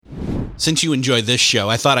Since you enjoy this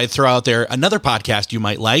show, I thought I'd throw out there another podcast you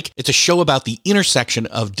might like. It's a show about the intersection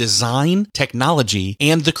of design, technology,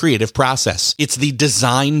 and the creative process. It's the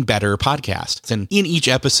Design Better podcast. And in each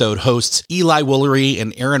episode, hosts Eli Woolery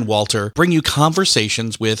and Aaron Walter bring you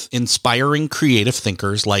conversations with inspiring creative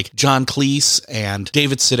thinkers like John Cleese and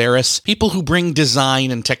David Sedaris, people who bring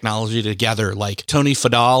design and technology together like Tony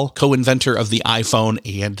Fadal, co-inventor of the iPhone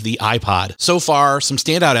and the iPod. So far, some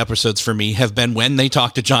standout episodes for me have been when they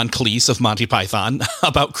talk to John Cleese of Monty Python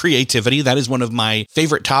about creativity. That is one of my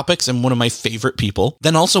favorite topics and one of my favorite people.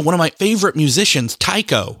 Then also one of my favorite musicians,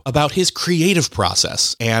 Tycho, about his creative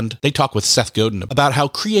process. And they talk with Seth Godin about how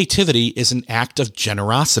creativity is an act of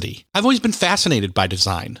generosity. I've always been fascinated by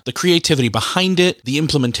design, the creativity behind it, the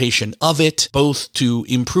implementation of it, both to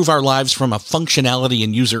improve our lives from a functionality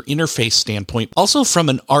and user interface standpoint, also from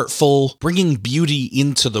an artful, bringing beauty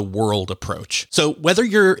into the world approach. So whether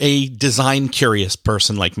you're a design curious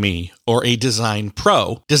person like me, or a design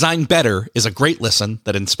pro, Design Better is a great listen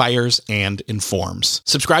that inspires and informs.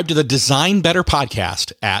 Subscribe to the Design Better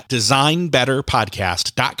podcast at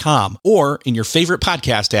designbetterpodcast.com or in your favorite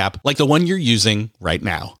podcast app like the one you're using right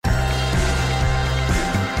now.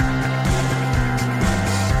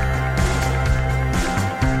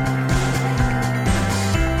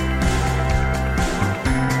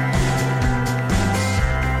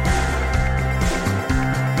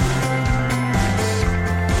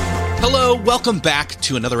 Hello, welcome back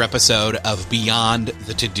to another episode of Beyond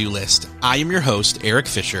the To-Do List. I am your host, Eric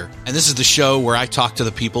Fisher, and this is the show where I talk to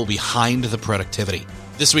the people behind the productivity.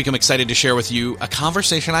 This week, I'm excited to share with you a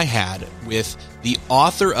conversation I had with the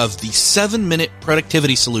author of the 7-Minute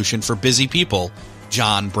Productivity Solution for Busy People,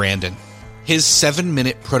 John Brandon. His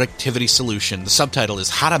 7-Minute Productivity Solution, the subtitle is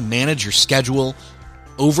How to Manage Your Schedule,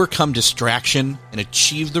 Overcome Distraction, and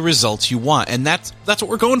Achieve the Results You Want. And that's what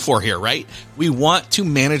we're going for here, right? We want to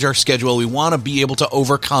manage our schedule. We want to be able to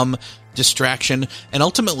overcome distraction. And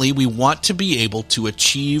ultimately, we want to be able to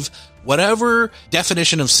achieve whatever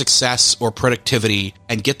definition of success or productivity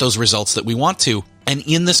and get those results that we want to. And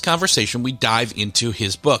in this conversation, we dive into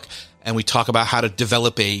his book and we talk about how to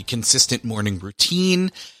develop a consistent morning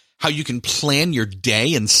routine, how you can plan your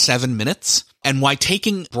day in 7 minutes, and why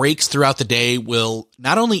taking breaks throughout the day will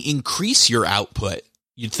not only increase your output,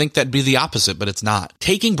 you'd think that'd be the opposite, but it's not.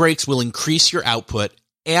 Taking breaks will increase your output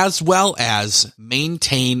as well as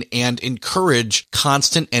maintain and encourage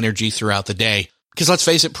constant energy throughout the day. Because let's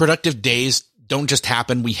face it, productive days don't just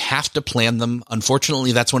happen. We have to plan them.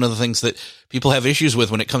 Unfortunately, that's one of the things that people have issues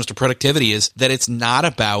with when it comes to productivity is that it's not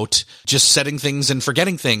about just setting things and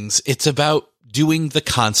forgetting things. It's about doing the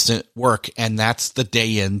constant work. And that's the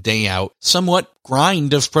day in, day out, somewhat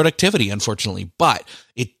grind of productivity, unfortunately, but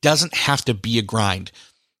it doesn't have to be a grind.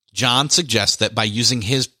 John suggests that by using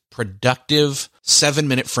his productive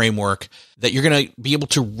 7-minute framework, that you're going to be able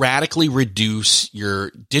to radically reduce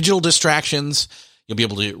your digital distractions. You'll be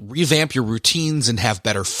able to revamp your routines and have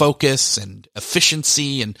better focus and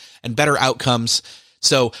efficiency and better outcomes.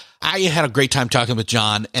 So I had a great time talking with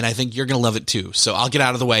John, and I think you're going to love it too. So I'll get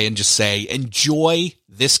out of the way and just say, enjoy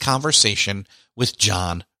this conversation with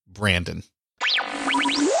John Brandon.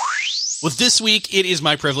 Well, this week, it is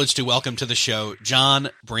my privilege to welcome to the show, John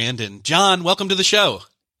Brandon. John, welcome to the show.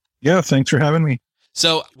 Yeah, thanks for having me.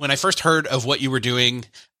 So when I first heard of what you were doing,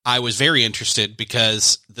 I was very interested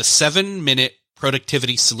because the 7-minute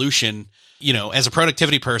productivity solution, you know, as a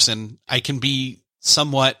productivity person, I can be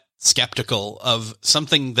somewhat skeptical of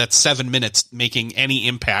something that's 7 minutes making any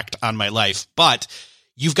impact on my life. But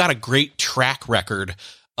you've got a great track record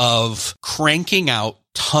of cranking out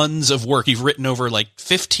tons of work. You've written over like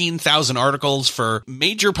 15,000 articles for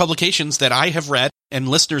major publications that I have read and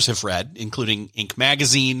listeners have read, including Inc.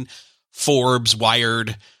 Magazine, Forbes,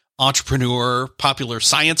 Wired, Entrepreneur, Popular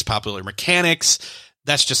Science, Popular Mechanics.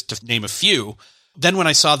 That's just to name a few. Then when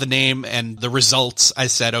I saw the name and the results, I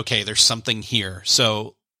said, okay, there's something here.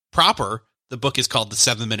 So proper, the book is called The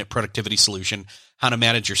 7-Minute Productivity Solution, How to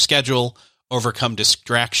Manage Your Schedule, Overcome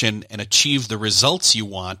Distraction, and Achieve the Results You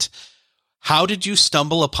Want. How did you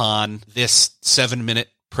stumble upon this 7-minute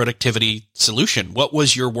productivity solution? What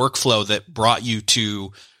was your workflow that brought you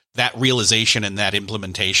to that realization and that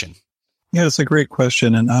implementation? Yeah, it's a great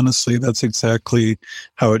question. And honestly, that's exactly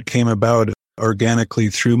how it came about, organically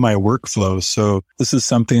through my workflow. So this is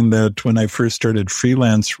something that when I first started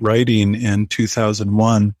freelance writing in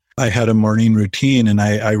 2001, I had a morning routine and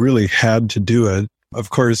I really had to do it. Of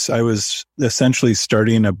course, I was essentially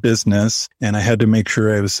starting a business and I had to make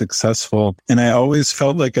sure I was successful. And I always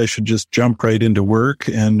felt like I should just jump right into work.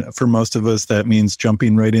 And for most of us, that means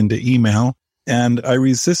jumping right into email. And I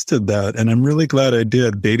resisted that. And I'm really glad I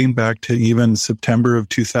did. Dating back to even September of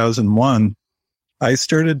 2001, I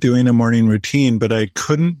started doing a morning routine, but I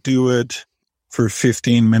couldn't do it for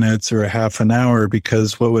 15 minutes or a half an hour,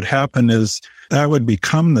 because what would happen is that would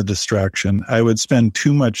become the distraction. I would spend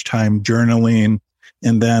too much time journaling,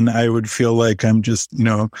 and then I would feel like I'm just,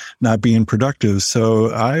 not being productive.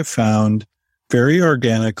 So I found very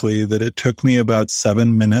organically that it took me about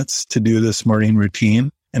 7 minutes to do this morning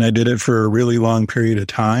routine. And I did it for a really long period of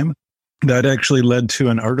time. That actually led to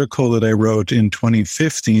an article that I wrote in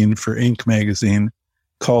 2015 for Inc. magazine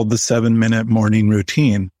called The 7-Minute Morning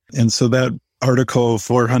Routine. And so that article,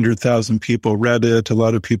 400,000 people read it. A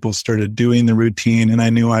lot of people started doing the routine, and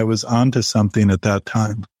I knew I was onto something at that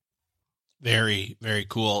time. Very, very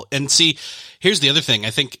cool. And see, here's the other thing.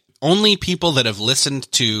 I think only people that have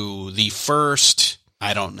listened to the first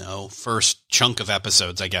chunk of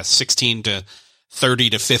episodes, I guess, 16 to 30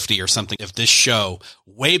 to 50 or something of this show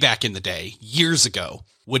way back in the day, years ago,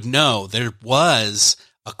 would know there was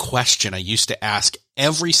a question I used to ask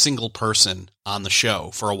every single person on the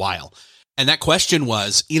show for a while. And that question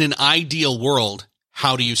was, in an ideal world,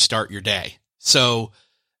 how do you start your day? So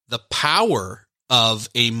the power of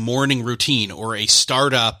a morning routine or a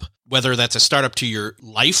startup, whether that's a startup to your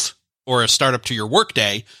life or a startup to your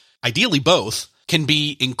workday, ideally both, can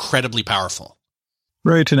be incredibly powerful.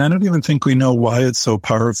 Right. And I don't even think we know why it's so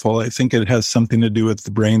powerful. I think it has something to do with the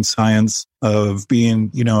brain science of being,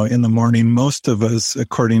 in the morning. Most of us,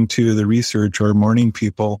 according to the research, are morning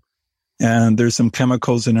people. And there's some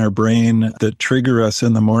chemicals in our brain that trigger us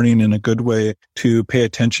in the morning in a good way to pay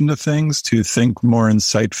attention to things, to think more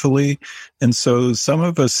insightfully. And so some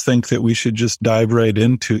of us think that we should just dive right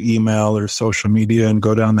into email or social media and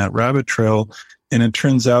go down that rabbit trail. And it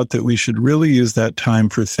turns out that we should really use that time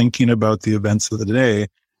for thinking about the events of the day,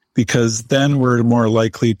 because then we're more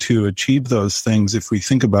likely to achieve those things if we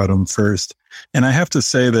think about them first. And I have to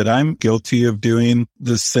say that I'm guilty of doing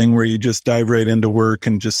this thing where you just dive right into work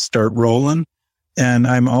and just start rolling. And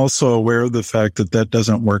I'm also aware of the fact that that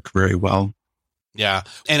doesn't work very well. Yeah.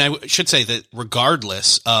 And I should say that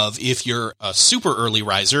regardless of if you're a super early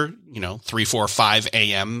riser, 3, 4, 5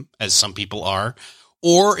 a.m., as some people are,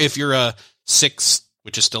 or if you're a 6,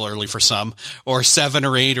 which is still early for some, or 7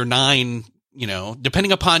 or 8 or 9,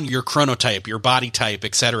 depending upon your chronotype, your body type,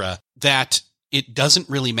 etc., that it doesn't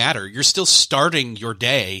really matter. You're still starting your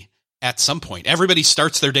day at some point. Everybody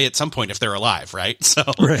starts their day at some point if they're alive, right? So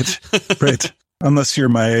Right. Unless you're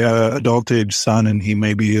my adult age son and he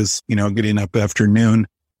maybe is, getting up after noon.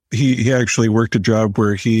 He actually worked a job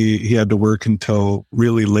where he had to work until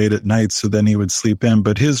really late at night, so then he would sleep in.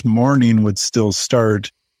 But his morning would still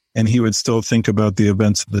start, and he would still think about the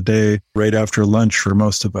events of the day right after lunch for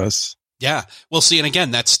most of us. Yeah. Well, see, and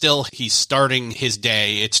again, that's still, he's starting his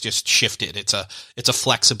day. It's just shifted. It's a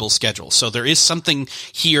flexible schedule. So there is something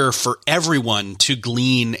here for everyone to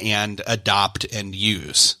glean and adopt and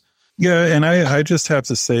use. Yeah. And I just have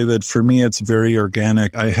to say that for me, it's very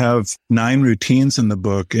organic. I have 9 routines in the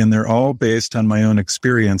book, and they're all based on my own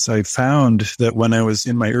experience. I found that when I was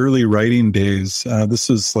in my early writing days, this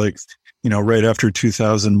was like, right after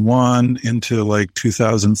 2001 into like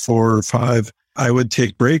 2004 or 5, I would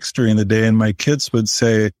take breaks during the day, and my kids would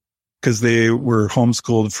say, because they were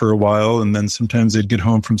homeschooled for a while, and then sometimes they'd get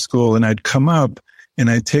home from school, and I'd come up and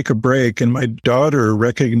I'd take a break. And my daughter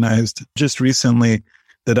recognized just recently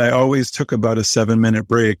that I always took about a 7-minute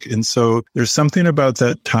break. And so there's something about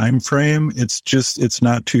that time frame. It's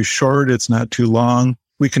not too short. It's not too long.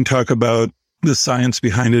 We can talk about the science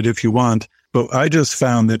behind it if you want, but I just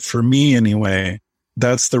found that for me anyway,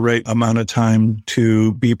 that's the right amount of time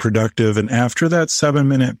to be productive. And after that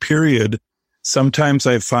 7-minute period, sometimes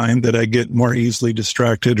I find that I get more easily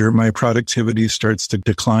distracted, or my productivity starts to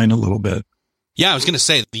decline a little bit. Yeah, I was going to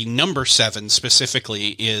say the number 7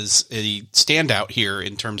 specifically is a standout here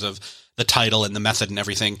in terms of the title and the method and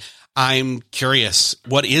everything. I'm curious,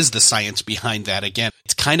 what is the science behind that? Again,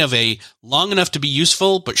 it's kind of a long enough to be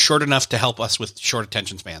useful, but short enough to help us with short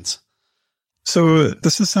attention spans. So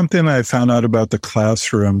this is something I found out about the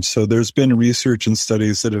classroom. So there's been research and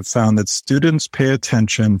studies that have found that students pay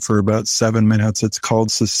attention for about 7 minutes. It's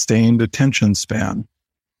called sustained attention span.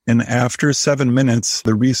 And after 7 minutes,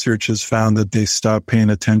 the research has found that they stop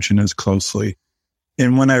paying attention as closely.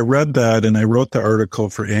 And when I read that, and I wrote the article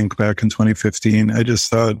for Inc. back in 2015, I just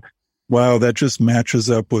thought, wow, that just matches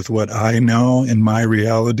up with what I know in my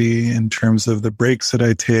reality in terms of the breaks that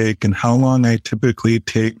I take and how long I typically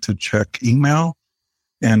take to check email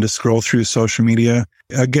and to scroll through social media.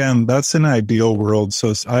 Again, that's an ideal world.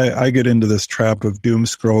 So I get into this trap of doom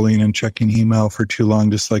scrolling and checking email for too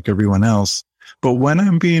long, just like everyone else. But when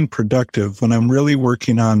I'm being productive, when I'm really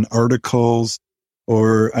working on articles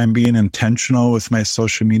or I'm being intentional with my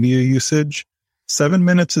social media usage, 7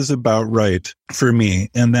 minutes is about right for me.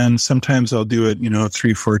 And then sometimes I'll do it,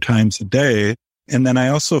 3-4 times a day. And then I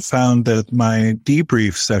also found that my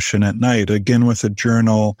debrief session at night, again with a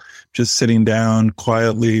journal, just sitting down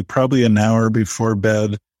quietly, probably an hour before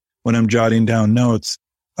bed when I'm jotting down notes,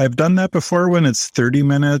 I've done that before when it's 30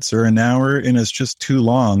 minutes or an hour and it's just too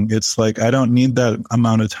long. It's like, I don't need that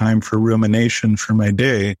amount of time for rumination for my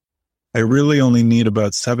day. I really only need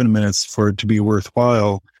about 7 minutes for it to be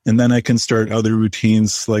worthwhile. And then I can start other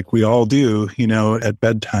routines like we all do, at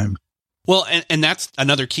bedtime. Well, and that's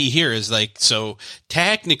another key here is like, so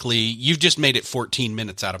technically you've just made it 14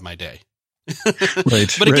 minutes out of my day.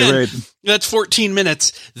 Right. But again, right. That's 14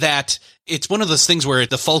 minutes that it's one of those things where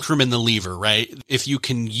the fulcrum and the lever, right? If you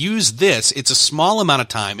can use this, it's a small amount of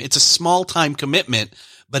time. It's a small time commitment,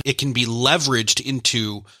 but it can be leveraged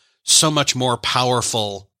into so much more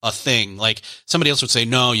powerful a thing. Like somebody else would say,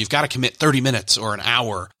 no, you've got to commit 30 minutes or an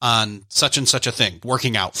hour on such and such a thing,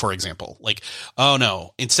 working out, for example. Like, oh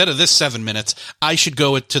no, instead of this 7 minutes, I should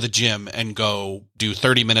go to the gym and go do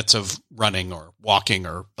 30 minutes of running or walking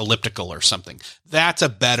or elliptical or something. That's a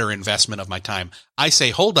better investment of my time. I say,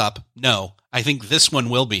 hold up. No, I think this one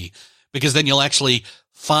will be, because then you'll actually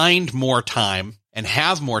find more time and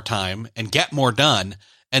have more time and get more done.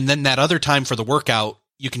 And then that other time for the workout,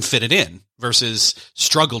 you can fit it in versus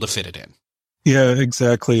struggle to fit it in. Yeah,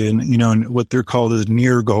 exactly. And, what they're called is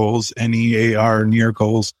NEAR goals, NEAR, NEAR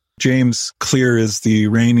goals. James Clear is the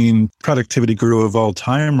reigning productivity guru of all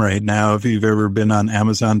time right now. If you've ever been on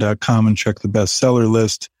Amazon.com and checked the bestseller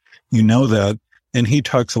list, you know that. And he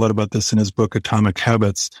talks a lot about this in his book, Atomic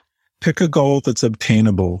Habits. Pick a goal that's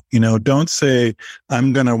obtainable. Don't say,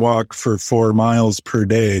 I'm going to walk for 4 miles per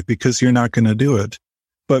day, because you're not going to do it.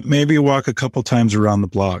 But maybe walk a couple times around the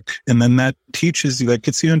block. And then that teaches you, that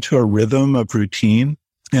gets you into a rhythm of routine.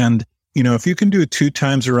 And, if you can do it 2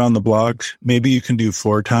 times around the block, maybe you can do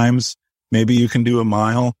 4 times. Maybe you can do a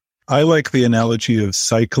mile. I like the analogy of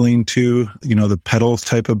cycling too, the pedal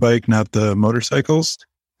type of bike, not the motorcycles,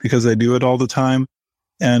 because I do it all the time.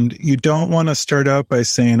 And you don't want to start out by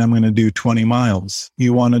saying, I'm going to do 20 miles.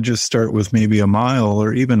 You want to just start with maybe a mile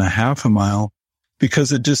or even a half a mile,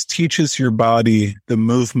 because it just teaches your body the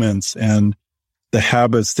movements and the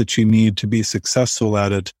habits that you need to be successful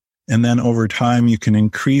at it. And then over time, you can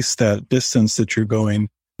increase that distance that you're going,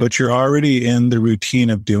 but you're already in the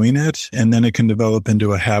routine of doing it. And then it can develop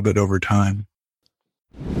into a habit over time.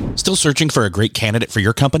 Still searching for a great candidate for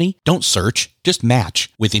your company? Don't search, just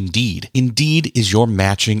match with Indeed. Indeed is your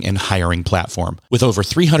matching and hiring platform with over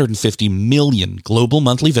 350 million global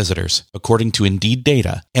monthly visitors, according to Indeed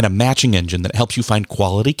data, and a matching engine that helps you find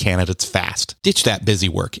quality candidates fast. Ditch that busy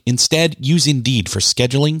work. Instead, use Indeed for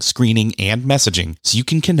scheduling, screening, and messaging so you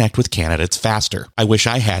can connect with candidates faster. I wish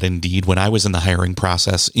I had Indeed when I was in the hiring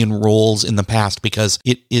process in roles in the past, because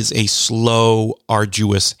it is a slow,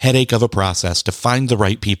 arduous headache of a process to find the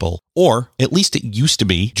right people, or at least it used to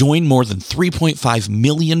be. Join more than 3.5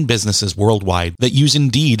 million businesses worldwide that use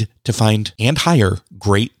Indeed to find and hire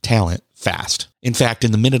great talent fast. In fact,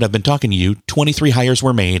 in the minute I've been talking to you, 23 hires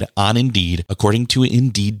were made on Indeed, according to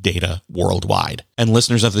Indeed data worldwide. And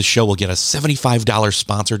listeners of this show will get a $75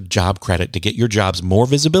 sponsored job credit to get your jobs more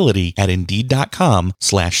visibility at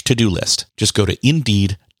Indeed.com/to-do list. Just go to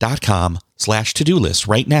Indeed.com/to-do list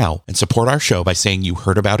right now and support our show by saying you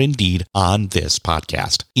heard about Indeed on this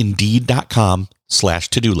podcast.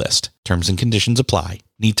 Indeed.com/to-do list. Terms and conditions apply.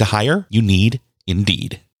 Need to hire? You need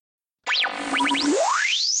Indeed.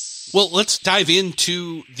 Well, let's dive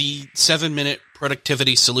into the 7-minute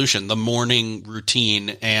productivity solution, the morning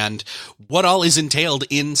routine, and what all is entailed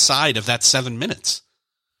inside of that 7 minutes.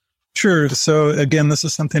 Sure. So again, this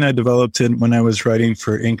is something I developed when I was writing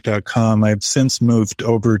for Inc.com. I've since moved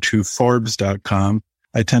over to Forbes.com.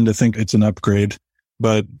 I tend to think it's an upgrade.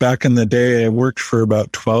 But back in the day, I worked for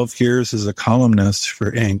about 12 years as a columnist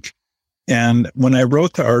for Inc. And when I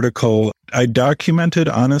wrote the article, I documented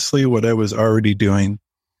honestly what I was already doing.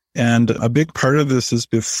 And a big part of this is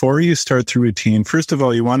before you start the routine, first of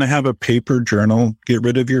all, you want to have a paper journal, get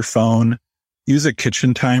rid of your phone, use a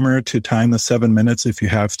kitchen timer to time the 7 minutes if you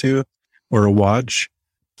have to, or a watch.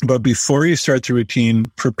 But before you start the routine,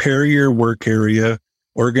 prepare your work area,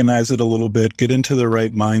 organize it a little bit, get into the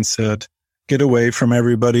right mindset, get away from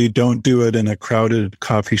everybody. Don't do it in a crowded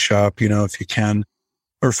coffee shop, if you can,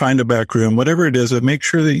 or find a back room, whatever it is, but make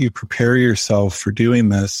sure that you prepare yourself for doing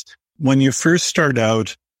this. When you first start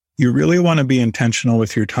out, you really want to be intentional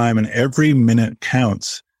with your time, and every minute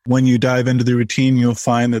counts. When you dive into the routine, you'll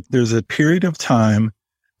find that there's a period of time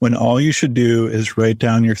when all you should do is write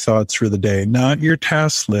down your thoughts for the day, not your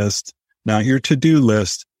task list, not your to-do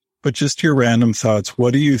list, but just your random thoughts.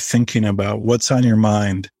 What are you thinking about? What's on your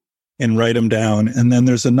mind? And write them down. And then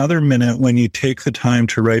there's another minute when you take the time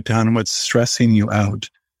to write down what's stressing you out.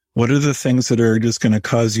 What are the things that are just going to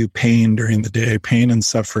cause you pain during the day, pain and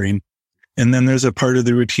suffering? And then there's a part of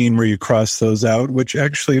the routine where you cross those out, which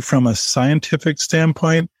actually from a scientific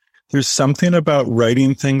standpoint, there's something about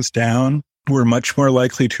writing things down. We're much more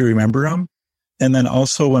likely to remember them. And then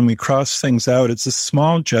also when we cross things out, it's a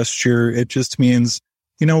small gesture. It just means,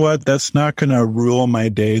 you know what, that's not going to rule my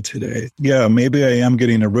day today. Yeah, maybe I am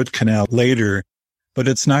getting a root canal later, but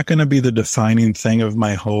it's not going to be the defining thing of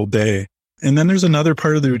my whole day. And then there's another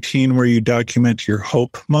part of the routine where you document your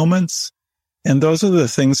hope moments. And those are the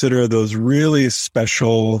things that are those really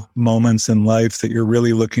special moments in life that you're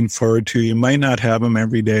really looking forward to. You might not have them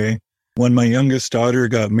every day. When my youngest daughter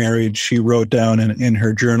got married, she wrote down in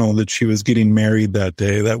her journal that she was getting married that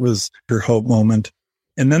day. That was her hope moment.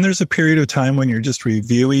 And then there's a period of time when you're just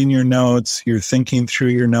reviewing your notes, you're thinking through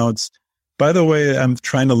your notes. By the way, I'm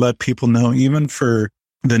trying to let people know, even for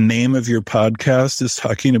the name of your podcast is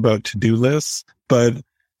talking about to-do lists, but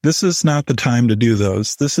this is not the time to do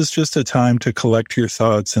those. This is just a time to collect your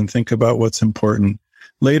thoughts and think about what's important.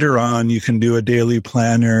 Later on, you can do a daily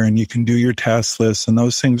planner and you can do your task list, and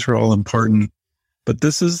those things are all important. But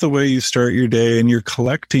this is the way you start your day, and you're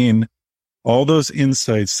collecting all those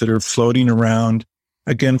insights that are floating around.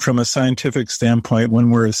 Again, from a scientific standpoint, when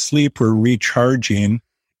we're asleep, we're recharging.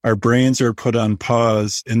 Our brains are put on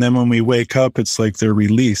pause. And then when we wake up, it's like they're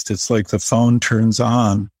released. It's like the phone turns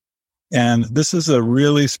on. And this is a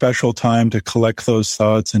really special time to collect those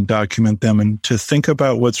thoughts and document them and to think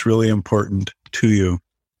about what's really important to you.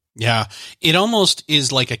 Yeah, it almost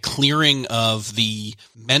is like a clearing of the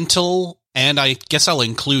mental, and I guess I'll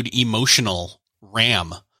include emotional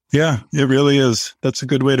RAM. Yeah, it really is. That's a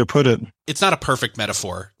good way to put it. It's not a perfect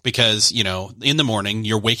metaphor because, you know, in the morning,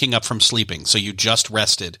 you're waking up from sleeping, so you just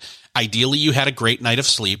rested. Ideally, you had a great night of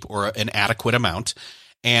sleep or an adequate amount,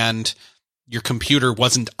 and your computer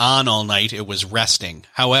wasn't on all night. It was resting.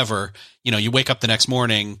 However, you know, you wake up the next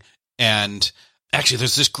morning and actually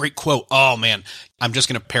there's this great quote. Oh man, I'm just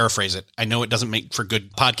going to paraphrase it. I know it doesn't make for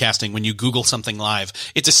good podcasting when you Google something live.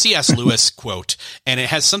 It's a C.S. Lewis quote, and it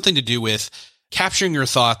has something to do with capturing your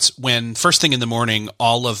thoughts when first thing in the morning,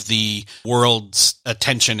 all of the world's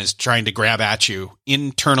attention is trying to grab at you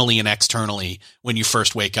internally and externally when you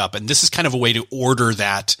first wake up. And this is kind of a way to order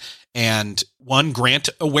that and one, grant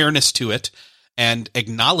awareness to it and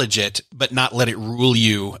acknowledge it, but not let it rule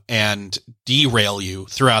you and derail you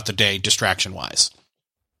throughout the day, distraction wise.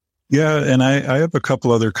 Yeah, and I have a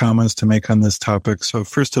couple other comments to make on this topic. So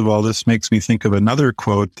first of all, this makes me think of another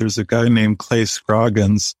quote. There's a guy named Clay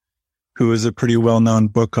Scroggins, who is a pretty well-known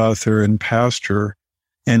book author and pastor.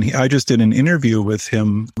 And I just did an interview with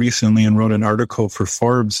him recently and wrote an article for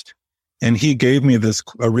Forbes. And he gave me this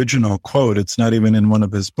original quote. It's not even in one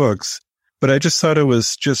of his books, but I just thought it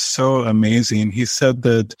was just so amazing. He said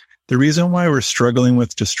that the reason why we're struggling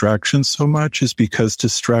with distractions so much is because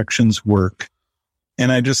distractions work.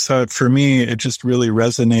 And I just thought, for me, it just really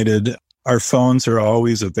resonated. Our phones are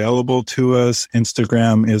always available to us.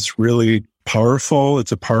 Instagram is really powerful.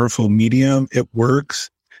 It's a powerful medium. It works.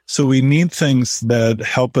 So we need things that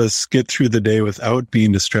help us get through the day without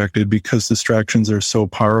being distracted, because distractions are so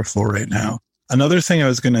powerful right now. Another thing I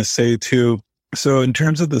was going to say too, so in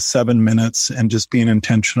terms of the 7 minutes and just being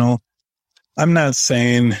intentional, I'm not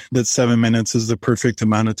saying that 7 minutes is the perfect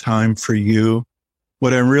amount of time for you.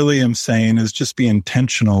 What I really am saying is just be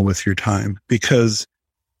intentional with your time, because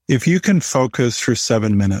if you can focus for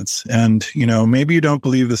 7 minutes and, you know, maybe you don't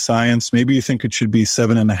believe the science, maybe you think it should be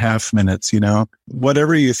 7.5 minutes, you know,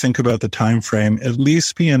 whatever you think about the time frame, at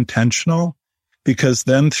least be intentional, because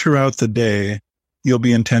then throughout the day, you'll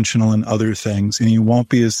be intentional in other things and you won't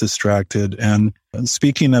be as distracted. And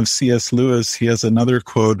speaking of C.S. Lewis, he has another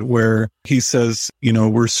quote where he says, you know,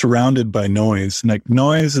 we're surrounded by noise. Like,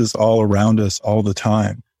 noise is all around us all the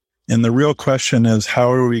time. And the real question is,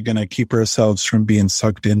 how are we going to keep ourselves from being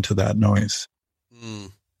sucked into that noise?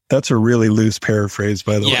 Mm. That's a really loose paraphrase,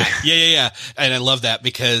 by the way. Yeah. And I love that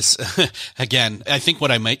because, again, I think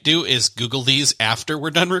what I might do is Google these after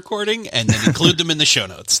we're done recording and then include them in the show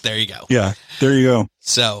notes. There you go. Yeah, there you go.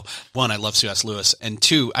 So, one, I love C.S. Lewis. And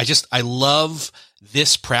two, I love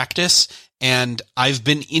this practice. And I've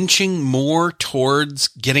been inching more towards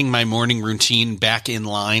getting my morning routine back in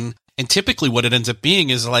line. And typically what it ends up being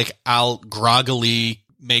is like I'll groggily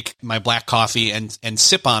make my black coffee and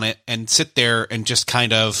sip on it and sit there and just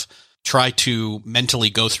kind of try to mentally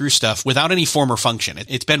go through stuff without any form or function.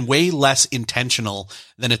 It's been way less intentional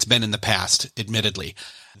than it's been in the past, admittedly.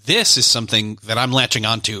 This is something that I'm latching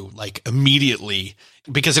onto like immediately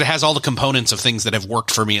because it has all the components of things that have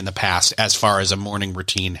worked for me in the past as far as a morning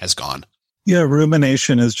routine has gone. Yeah,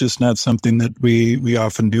 rumination is just not something that we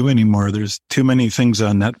often do anymore. There's too many things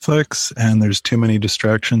on Netflix and there's too many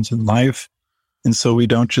distractions in life. And so we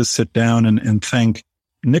don't just sit down and think.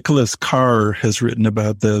 Nicholas Carr has written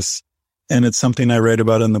about this, and it's something I write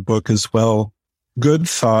about in the book as well. Good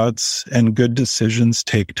thoughts and good decisions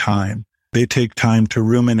take time. They take time to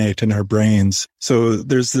ruminate in our brains. So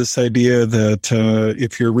there's this idea that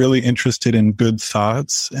if you're really interested in good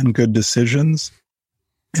thoughts and good decisions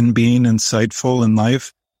and being insightful in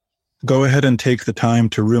life, go ahead and take the time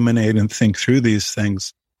to ruminate and think through these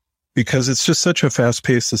things, because it's just such a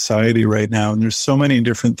fast-paced society right now, and there's so many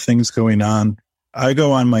different things going on. I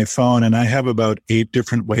go on my phone and I have about 8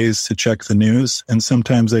 different ways to check the news, and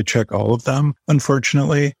sometimes I check all of them,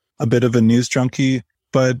 unfortunately. A bit of a news junkie,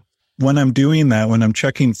 but when I'm doing that, when I'm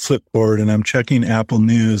checking Flipboard and I'm checking Apple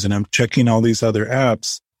News and I'm checking all these other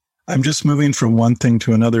apps, I'm just moving from one thing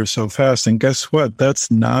to another so fast. And guess what? That's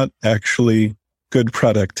not actually good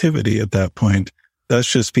productivity at that point.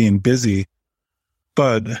 That's just being busy.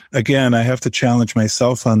 But again, I have to challenge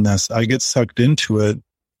myself on this. I get sucked into it,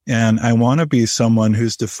 and I want to be someone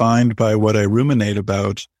who's defined by what I ruminate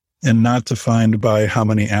about and not defined by how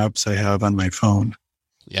many apps I have on my phone.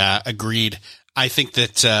 Yeah, agreed. I think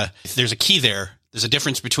that there's a key there. There's a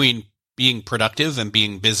difference between being productive and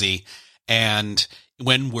being busy. And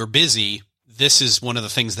when we're busy, this is one of the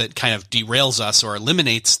things that kind of derails us or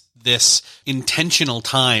eliminates this intentional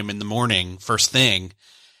time in the morning, first thing.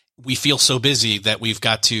 We feel so busy that we've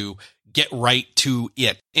got to get right to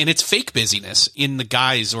it. And it's fake busyness in the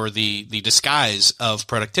guise or the disguise of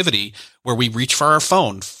productivity, where we reach for our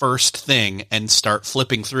phone first thing and start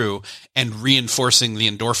flipping through and reinforcing the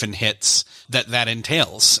endorphin hits that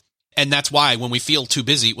entails. And that's why when we feel too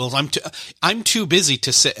busy, well, I'm too busy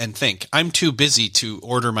to sit and think. I'm too busy to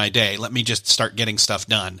order my day. Let me just start getting stuff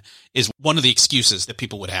done, is one of the excuses that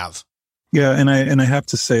people would have. Yeah, and I have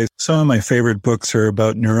to say, some of my favorite books are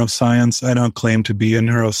about neuroscience. I don't claim to be a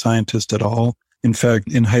neuroscientist at all. In fact,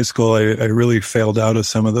 in high school, I really failed out of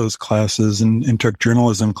some of those classes and took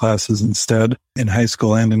journalism classes instead in high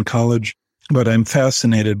school and in college. But I'm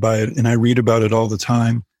fascinated by it, and I read about it all the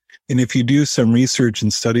time. And if you do some research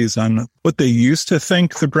and studies on what they used to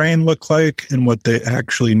think the brain looked like and what they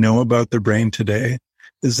actually know about the brain today,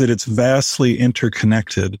 is that it's vastly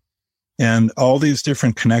interconnected. And all these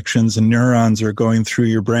different connections and neurons are going through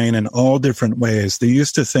your brain in all different ways. They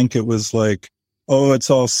used to think it was like, oh,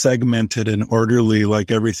 it's all segmented and orderly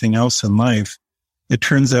like everything else in life. It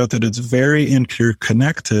turns out that it's very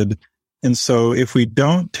interconnected. And so if we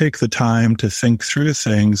don't take the time to think through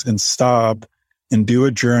things and stop and do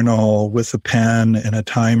a journal with a pen and a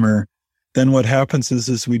timer, then what happens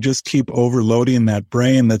is we just keep overloading that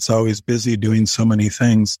brain that's always busy doing so many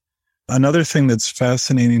things. Another thing that's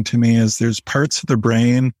fascinating to me is there's parts of the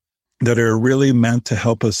brain that are really meant to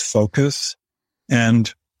help us focus.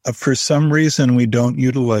 And for some reason, we don't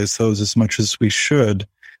utilize those as much as we should.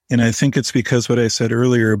 And I think it's because what I said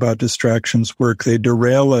earlier about distractions work, they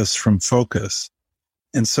derail us from focus.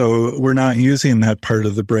 And so we're not using that part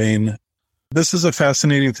of the brain. This is a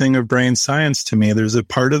fascinating thing of brain science to me. There's a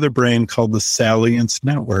part of the brain called the salience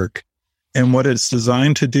network. And what it's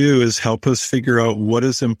designed to do is help us figure out what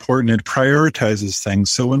is important. It prioritizes things.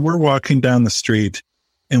 So when we're walking down the street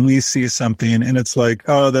and we see something and it's like,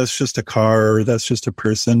 oh, that's just a car or that's just a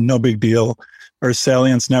person, no big deal. Our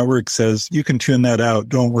salience network says, you can tune that out.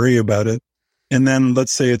 Don't worry about it. And then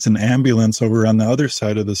let's say it's an ambulance over on the other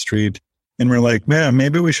side of the street. And we're like, man,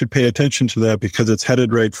 maybe we should pay attention to that because it's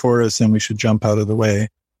headed right for us and we should jump out of the way.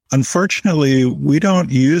 Unfortunately, we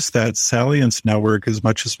don't use that salience network as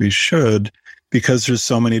much as we should because there's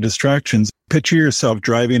so many distractions. Picture yourself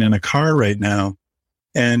driving in a car right now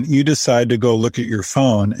and you decide to go look at your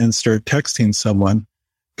phone and start texting someone.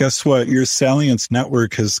 Guess what? Your salience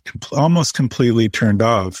network has almost completely turned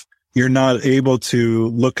off. You're not able to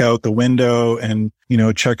look out the window and,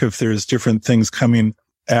 check if there's different things coming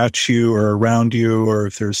at you or around you or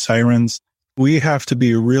if there's sirens. We have to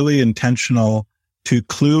be really intentional to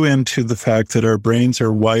clue into the fact that our brains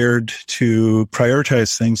are wired to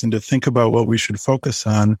prioritize things and to think about what we should focus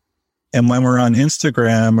on. And when we're on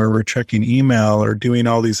Instagram or we're checking email or doing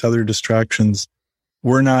all these other distractions,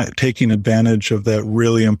 we're not taking advantage of that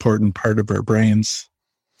really important part of our brains.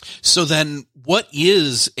 So then what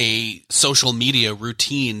is a social media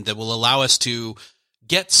routine that will allow us to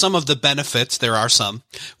get some of the benefits, there are some,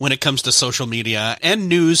 when it comes to social media and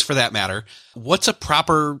news for that matter. What's a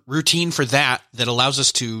proper routine for that allows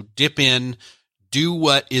us to dip in, do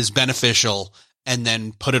what is beneficial, and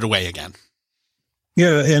then put it away again?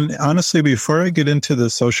 Yeah, and honestly, before I get into the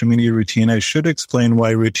social media routine, I should explain why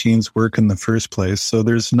routines work in the first place. So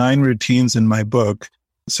there's 9 routines in my book.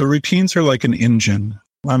 So routines are like an engine.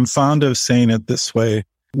 I'm fond of saying it this way.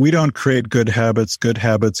 We don't create good habits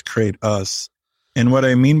create us. And what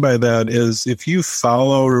I mean by that is if you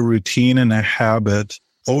follow a routine and a habit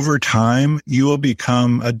over time, you will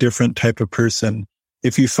become a different type of person.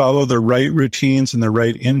 If you follow the right routines and the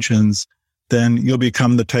right engines, then you'll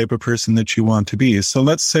become the type of person that you want to be. So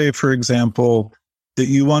let's say, for example, that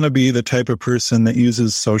you want to be the type of person that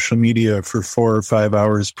uses social media for 4 or 5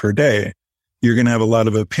 hours per day. You're going to have a lot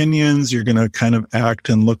of opinions. You're going to kind of act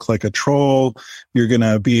and look like a troll. You're going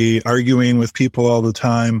to be arguing with people all the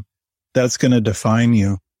time. That's going to define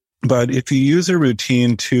you. But if you use a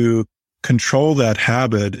routine to control that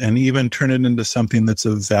habit and even turn it into something that's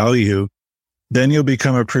of value, then you'll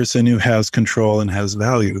become a person who has control and has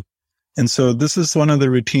value. And so this is one of the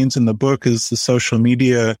routines in the book, is the social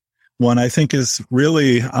media one. I think is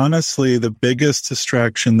really, honestly, the biggest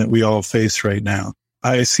distraction that we all face right now.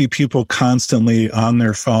 I see people constantly on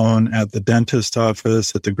their phone at the dentist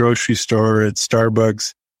office, at the grocery store, at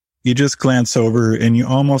Starbucks. You just glance over and you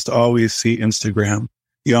almost always see Instagram.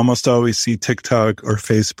 You almost always see TikTok or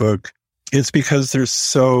Facebook. It's because they're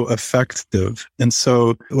so effective. And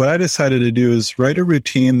so what I decided to do is write a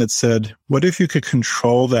routine that said, what if you could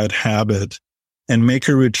control that habit and make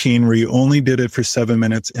a routine where you only did it for 7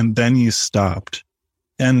 minutes and then you stopped?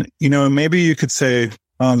 And, maybe you could say,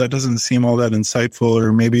 oh, that doesn't seem all that insightful,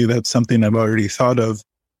 or maybe that's something I've already thought of.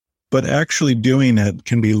 But actually doing it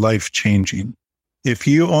can be life-changing. If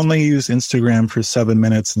you only use Instagram for 7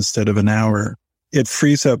 minutes instead of an hour, it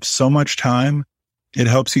frees up so much time. It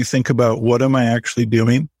helps you think about, what am I actually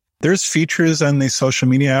doing? There's features on these social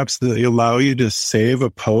media apps that allow you to save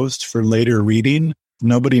a post for later reading.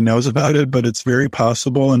 Nobody knows about it, but it's very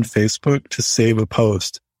possible in Facebook to save a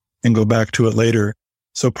post and go back to it later.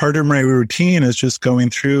 So part of my routine is just going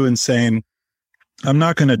through and saying, I'm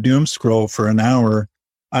not going to doom scroll for an hour.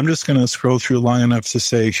 I'm just going to scroll through long enough to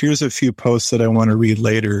say, here's a few posts that I want to read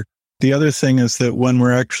later. The other thing is that when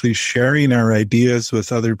we're actually sharing our ideas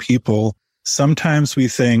with other people, sometimes we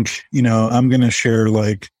think, I'm going to share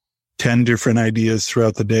like 10 different ideas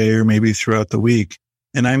throughout the day or maybe throughout the week.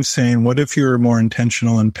 And I'm saying, what if you were more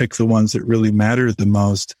intentional and pick the ones that really matter the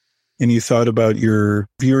most? And you thought about your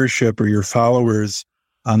viewership or your followers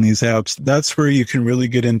on these apps. That's where you can really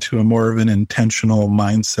get into a more of an intentional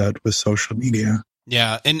mindset with social media.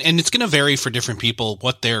 Yeah. And it's going to vary for different people,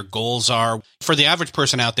 what their goals are. For the average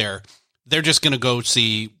person out there, they're just going to go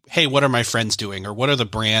see, hey, what are my friends doing? Or what are the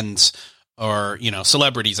brands or,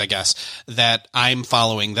 celebrities, I guess, that I'm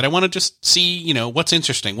following that I want to just see, what's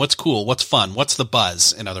interesting, what's cool, what's fun, what's the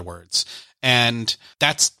buzz, in other words. And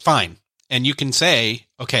that's fine. And you can say,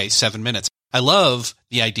 okay, 7 minutes. I love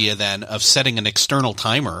the idea then of setting an external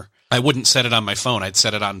timer. I wouldn't set it on my phone. I'd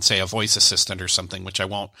set it on, say, a voice assistant or something, which I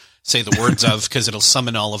won't say the words of because it'll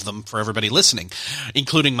summon all of them for everybody listening,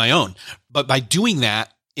 including my own. But by doing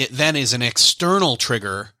that, it then is an external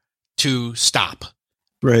trigger to stop.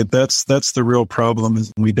 Right. That's the real problem,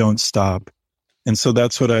 is we don't stop. And so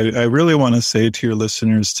that's what I really want to say to your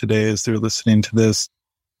listeners today as they're listening to this,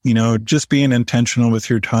 just being intentional with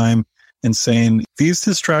your time and saying these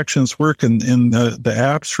distractions work, and the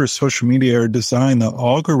apps for social media are designed, the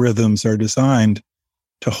algorithms are designed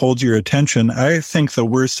to hold your attention. I think the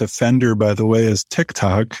worst offender, by the way, is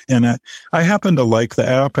TikTok. And I happen to like the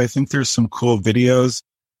app. I think there's some cool videos.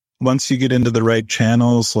 Once you get into the right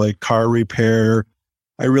channels like car repair,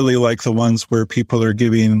 I really like the ones where people are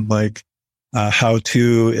giving like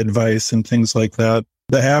how-to advice and things like that.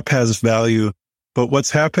 The app has value. But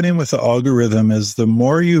what's happening with the algorithm is the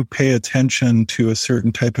more you pay attention to a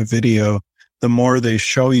certain type of video, the more they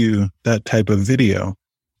show you that type of video.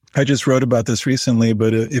 I just wrote about this recently,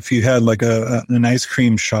 but if you had like an ice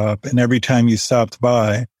cream shop and every time you stopped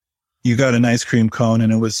by, you got an ice cream cone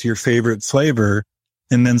and it was your favorite flavor,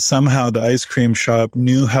 and then somehow the ice cream shop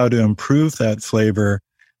knew how to improve that flavor.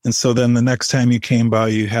 And so then the next time you came by,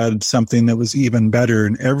 you had something that was even better.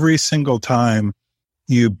 And every single time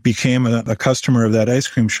you became a customer of that ice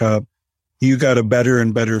cream shop, you got a better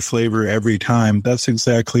and better flavor every time. That's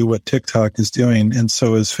exactly what TikTok is doing. And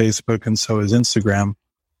so is Facebook, and so is Instagram.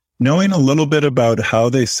 Knowing a little bit about how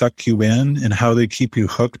they suck you in and how they keep you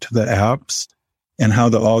hooked to the apps and how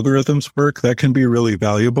the algorithms work, that can be really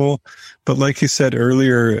valuable. But like you said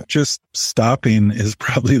earlier, just stopping is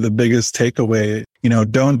probably the biggest takeaway.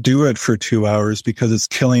 don't do it for 2 hours because it's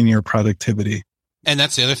killing your productivity. And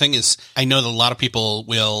that's the other thing is I know that a lot of people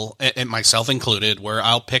will, and myself included, where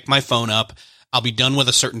I'll pick my phone up, I'll be done with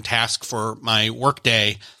a certain task for my work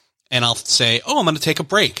day, and I'll say, I'm going to take a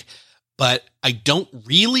break. But I don't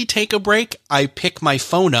really take a break. I pick my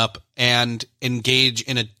phone up and engage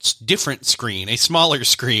in a different screen, a smaller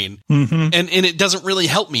screen. Mm-hmm. And it doesn't really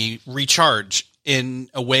help me recharge in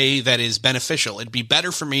a way that is beneficial. It'd be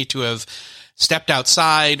better for me to have stepped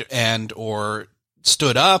outside and or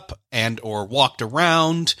stood up and or walked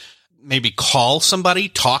around, maybe call somebody,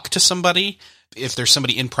 talk to somebody. If there's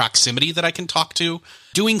somebody in proximity that I can talk to,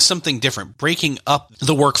 doing something different, breaking up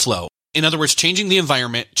the workflow. In other words, changing the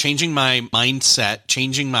environment, changing my mindset,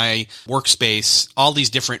 changing my workspace, all these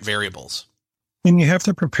different variables. And you have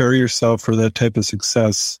to prepare yourself for that type of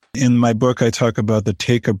success. In my book, I talk about the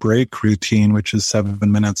take a break routine, which is 7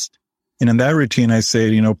 minutes. And in that routine, I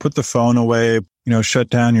say, put the phone away, shut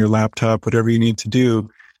down your laptop, whatever you need to do.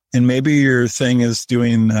 And maybe your thing is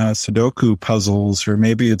doing Sudoku puzzles, or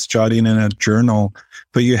maybe it's jotting in a journal,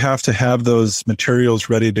 but you have to have those materials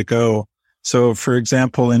ready to go. So, for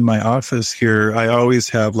example, in my office here, I always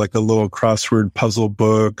have like a little crossword puzzle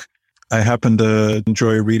book. I happen to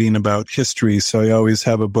enjoy reading about history, so I always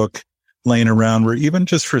have a book laying around where even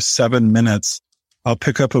just for 7 minutes, I'll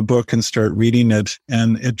pick up a book and start reading it.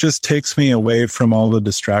 And it just takes me away from all the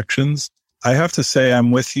distractions. I have to say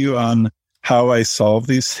I'm with you on how I solve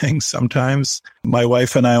these things sometimes. My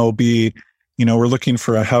wife and I will be, we're looking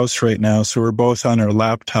for a house right now. So we're both on our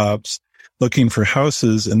laptops looking for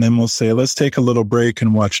houses. And then we'll say, let's take a little break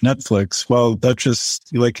and watch Netflix. Well, that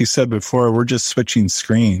just, like you said before, we're just switching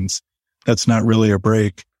screens. That's not really a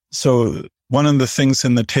break. So one of the things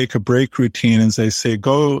in the take a break routine is I say,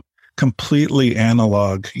 go completely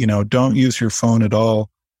analog, don't use your phone at all.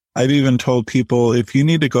 I've even told people if you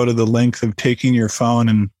need to go to the length of taking your phone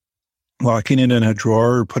and locking it in a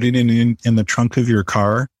drawer or putting it in the trunk of your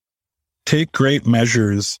car, take great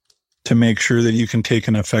measures to make sure that you can take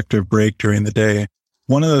an effective break during the day.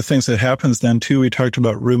 One of the things that happens then too, we talked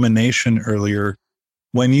about rumination earlier.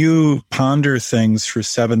 When you ponder things for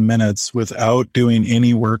 7 minutes without doing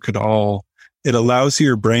any work at all, it allows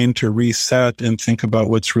your brain to reset and think about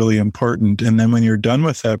what's really important. And then when you're done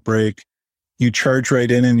with that break, you charge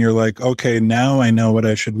right in and you're like, okay, now I know what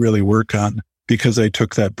I should really work on because I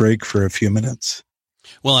took that break for a few minutes.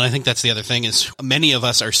 Well, and I think that's the other thing is many of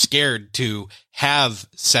us are scared to have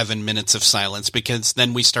 7 minutes of silence because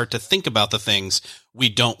then we start to think about the things we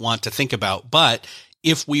don't want to think about. But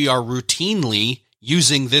if we are routinely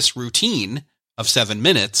using this routine of 7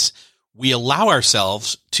 minutes, we allow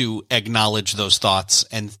ourselves to acknowledge those thoughts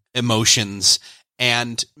and emotions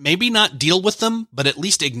and maybe not deal with them, but at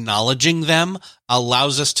least acknowledging them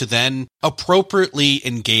allows us to then appropriately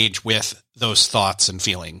engage with those thoughts and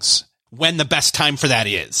feelings when the best time for that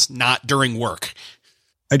is, not during work.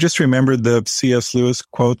 I just remembered the C.S. Lewis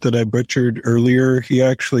quote that I butchered earlier. He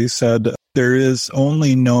actually said, there is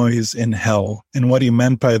only noise in hell. And what he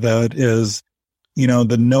meant by that is,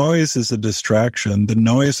 the noise is a distraction. The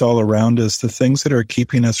noise all around us, the things that are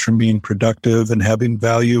keeping us from being productive and having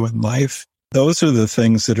value in life, those are the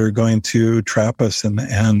things that are going to trap us in the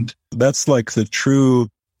end. That's like the true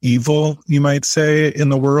evil, you might say, in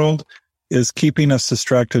the world, is keeping us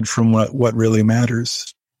distracted from what really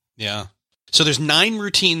matters. Yeah. So there's 9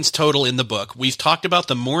 routines total in the book. We've talked about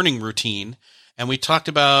the morning routine, and we talked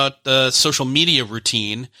about the social media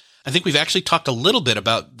routine. I think we've actually talked a little bit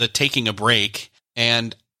about the taking a break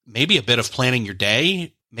and maybe a bit of planning your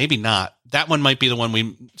day. Maybe not. That one might be the one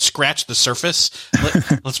we scratch the surface.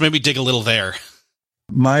 Let's maybe dig a little there.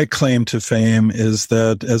 My claim to fame is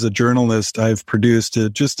that as a journalist, I've produced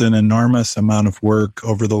just an enormous amount of work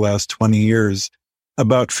over the last 20 years,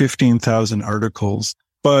 about 15,000 articles.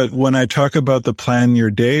 But when I talk about the plan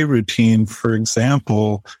your day routine, for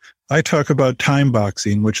example, I talk about time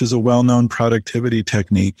boxing, which is a well-known productivity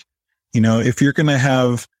technique. If you're going to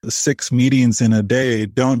have 6 meetings in a day,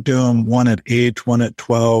 don't do them one at 8, one at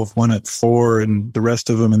 12, one at 4, and the rest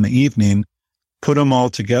of them in the evening. Put them all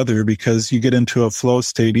together because you get into a flow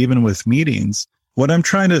state even with meetings. What I'm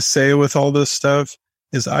trying to say with all this stuff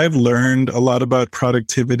is I've learned a lot about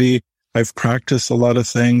productivity. I've practiced a lot of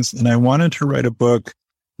things, and I wanted to write a book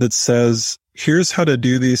that says, here's how to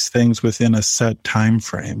do these things within a set time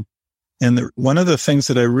frame. And one of the things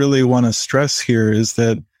that I really want to stress here is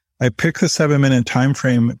that I pick the 7-minute time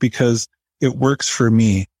frame because it works for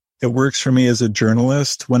me. It works for me as a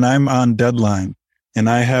journalist when I'm on deadline and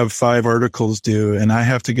I have 5 articles due and I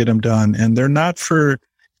have to get them done. And they're not for,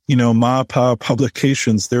 ma-pa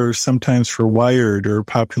publications. They're sometimes for Wired or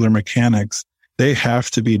Popular Mechanics. They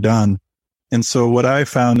have to be done. And so what I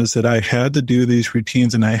found is that I had to do these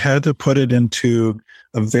routines and I had to put it into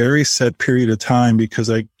a very set period of time because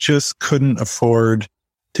I just couldn't afford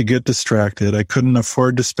to get distracted. I couldn't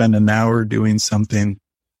afford to spend an hour doing something.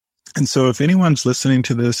 And so if anyone's listening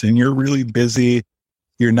to this and you're really busy,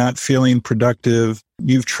 you're not feeling productive,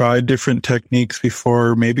 you've tried different techniques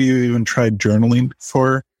before, maybe you even tried journaling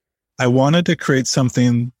before, I wanted to create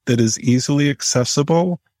something that is easily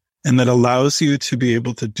accessible and that allows you to be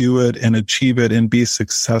able to do it and achieve it and be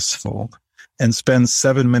successful and spend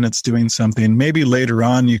 7 minutes doing something. Maybe later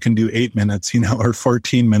on you can do 8 minutes, or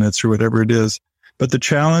 14 minutes or whatever it is. But the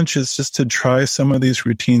challenge is just to try some of these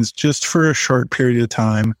routines just for a short period of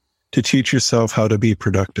time to teach yourself how to be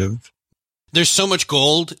productive. There's so much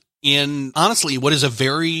gold in, honestly, what is a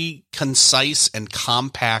very concise and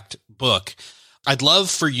compact book. I'd love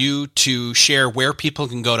for you to share where people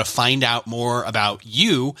can go to find out more about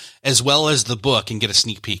you as well as the book and get a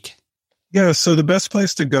sneak peek. Yeah, so the best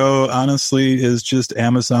place to go, honestly, is just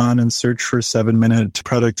Amazon and search for 7-Minute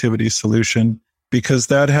Productivity Solution because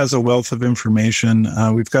that has a wealth of information.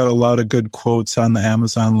 We've got a lot of good quotes on the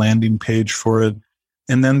Amazon landing page for it.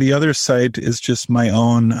 And then the other site is just my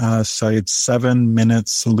own site,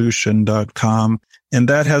 7minutesolution.com. And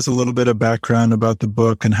that has a little bit of background about the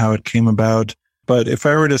book and how it came about. But if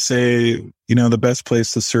I were to say, the best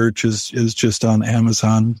place to search is just on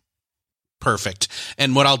Amazon. Perfect.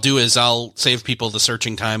 And what I'll do is I'll save people the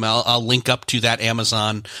searching time. I'll link up to that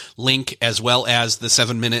Amazon link as well as the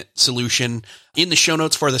 7-Minute Solution in the show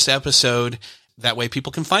notes for this episode. That way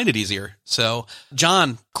people can find it easier. So,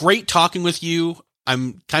 John, great talking with you.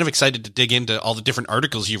 I'm kind of excited to dig into all the different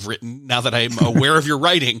articles you've written now that I'm aware of your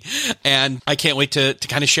writing, and I can't wait to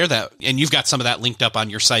kind of share that. And you've got some of that linked up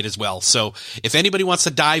on your site as well. So if anybody wants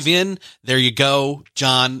to dive in, there you go.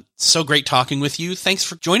 John, so great talking with you. Thanks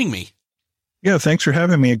for joining me. Yeah, thanks for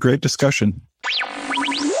having me. A great discussion.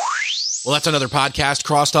 Well, that's another podcast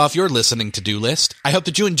crossed off your listening to-do list. I hope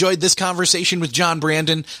that you enjoyed this conversation with John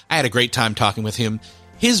Brandon. I had a great time talking with him.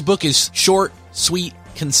 His book is short, sweet,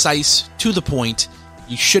 concise, to the point.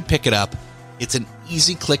 You should pick it up. It's an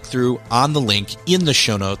easy click through on the link in the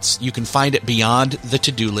show notes. You can find it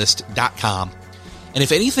beyondthetodolist.com. And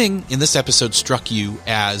if anything in this episode struck you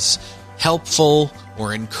as helpful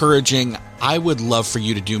or encouraging, I would love for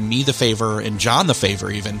you to do me the favor, and John the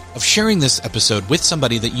favor even, of sharing this episode with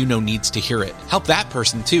somebody that you know needs to hear it. Help that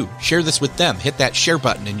person too. Share this with them. Hit that share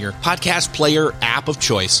button in your podcast player app of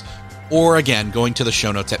choice, or again, going to the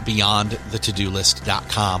show notes at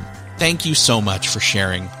beyondthetodolist.com. Thank you so much for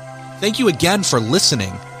sharing. Thank you again for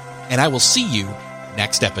listening, and I will see you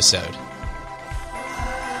next episode.